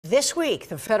This week,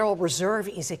 the Federal Reserve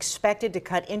is expected to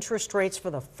cut interest rates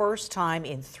for the first time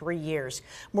in 3 years.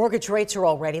 Mortgage rates are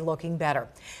already looking better.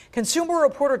 Consumer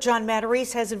reporter John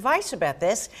Matarese has advice about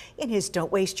this in his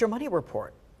Don't Waste Your Money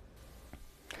report.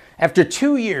 After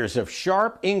 2 years of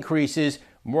sharp increases,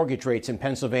 mortgage rates in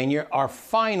Pennsylvania are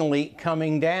finally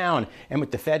coming down. And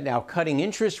with the Fed now cutting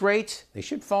interest rates, they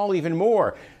should fall even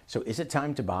more. So is it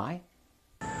time to buy?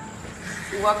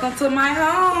 Welcome to my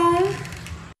home.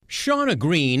 Shauna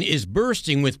Green is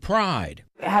bursting with pride.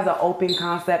 It has an open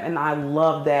concept, and I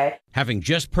love that. Having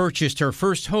just purchased her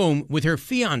first home with her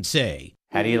fiancé.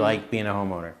 How do you like being a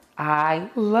homeowner? I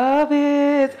love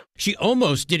it. She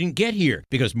almost didn't get here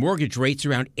because mortgage rates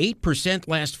around 8%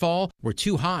 last fall were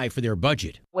too high for their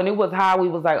budget. When it was high, we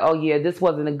was like, oh yeah, this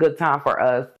wasn't a good time for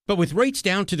us. But with rates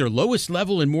down to their lowest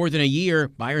level in more than a year,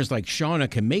 buyers like Shauna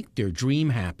can make their dream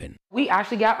happen. We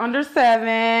actually got under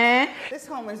 7. This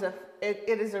home is it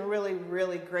is a really,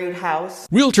 really great house.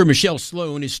 Realtor Michelle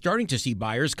Sloan is starting to see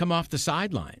buyers come off the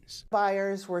sidelines.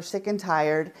 Buyers were sick and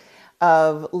tired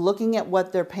of looking at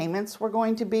what their payments were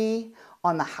going to be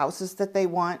on the houses that they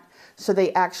want, so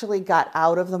they actually got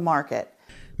out of the market.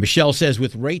 Michelle says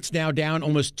with rates now down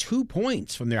almost 2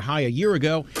 points from their high a year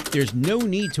ago, there's no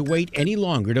need to wait any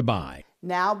longer to buy.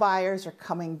 Now buyers are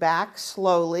coming back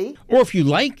slowly. Or if you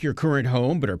like your current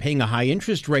home but are paying a high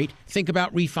interest rate, think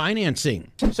about refinancing.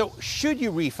 So should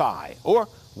you refi or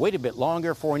wait a bit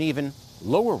longer for an even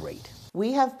lower rate?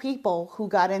 We have people who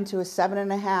got into a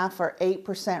 7.5% or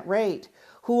 8% rate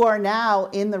who are now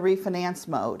in the refinance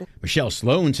mode. Michelle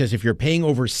Sloan says if you're paying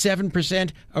over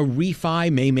 7%, a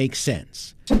refi may make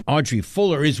sense. Audrey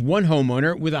Fuller is one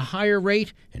homeowner with a higher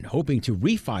rate and hoping to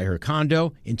refi her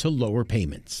condo into lower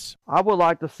payments. I would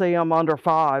like to see them under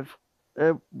 5.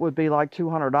 It would be like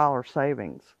 $200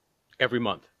 savings. Every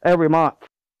month? Every month.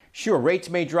 Sure, rates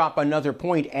may drop another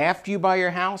point after you buy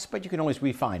your house, but you can always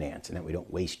refinance, and then we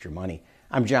don't waste your money.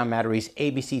 I'm John Matarese,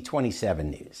 ABC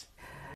 27 News.